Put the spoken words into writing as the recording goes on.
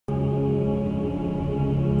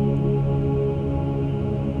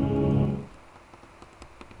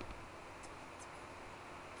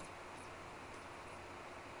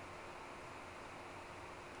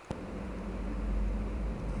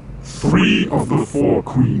3 of the 4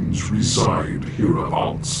 queens reside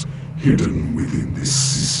hereabouts, hidden within this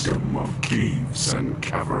system of caves and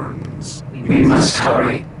caverns. We must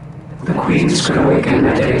hurry. The queens could awaken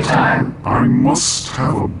at any time. I must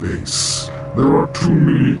have a base. There are too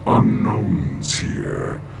many unknowns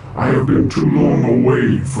here. I have been too long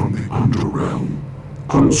away from the Underrealm.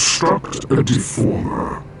 Construct a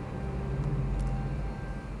deformer.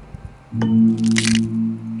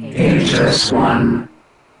 Ageless One.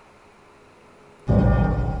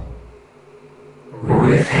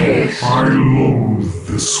 With haste. I loathe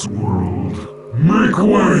this world. Make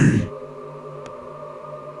way!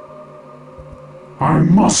 I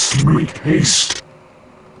must make haste.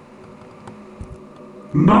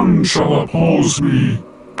 None shall oppose me.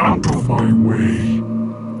 Out of my way.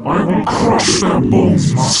 I will crush their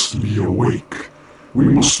bones. Must be awake. We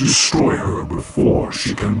must destroy her before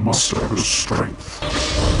she can muster her strength.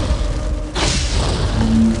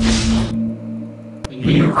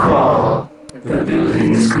 You call. The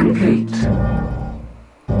building is complete.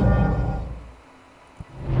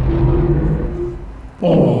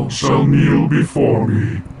 All shall kneel before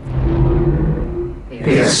me.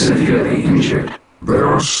 They are severely injured. They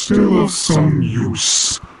are still of some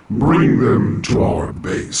use. Bring them to our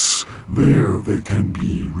base. There they can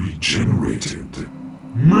be regenerated.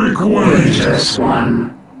 Make way! Ageless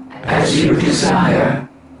One. As you desire.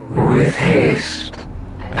 With haste.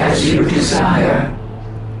 As you desire.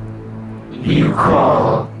 You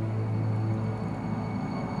call.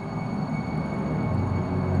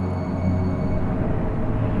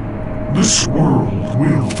 This world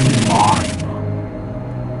will be mine.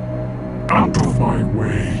 Out of my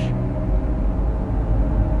way.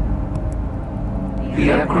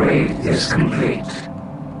 The upgrade is complete.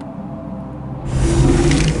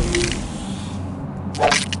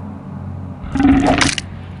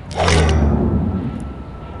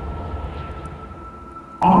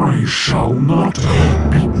 I shall not be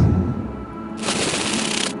beaten.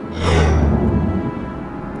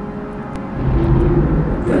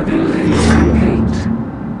 The building is complete.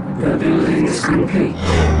 The building is complete.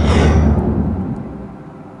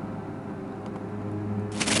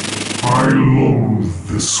 I loathe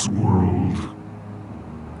this world.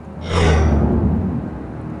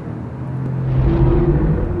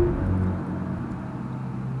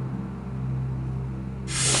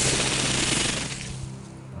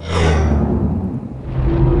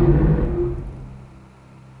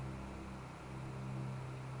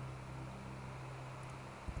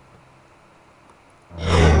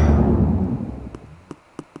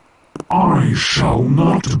 I shall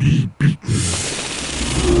not be beaten.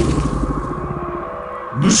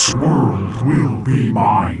 This world will be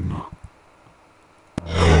mine.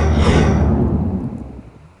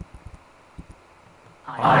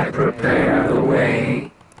 I prepare the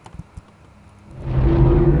way.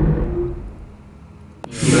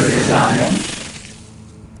 Your desire.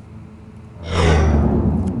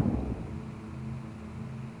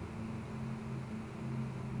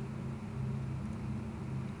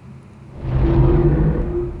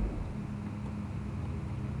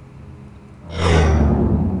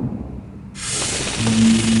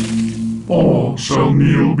 All shall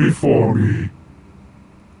kneel before me.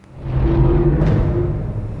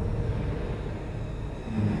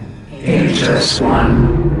 Ageless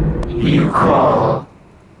One. You call.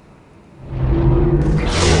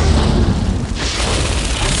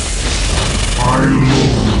 I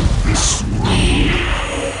loathe this world.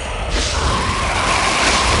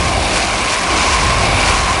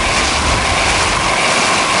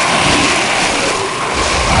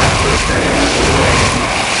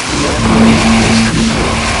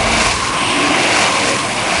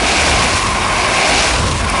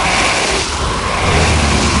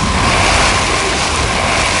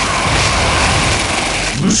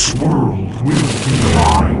 This world will be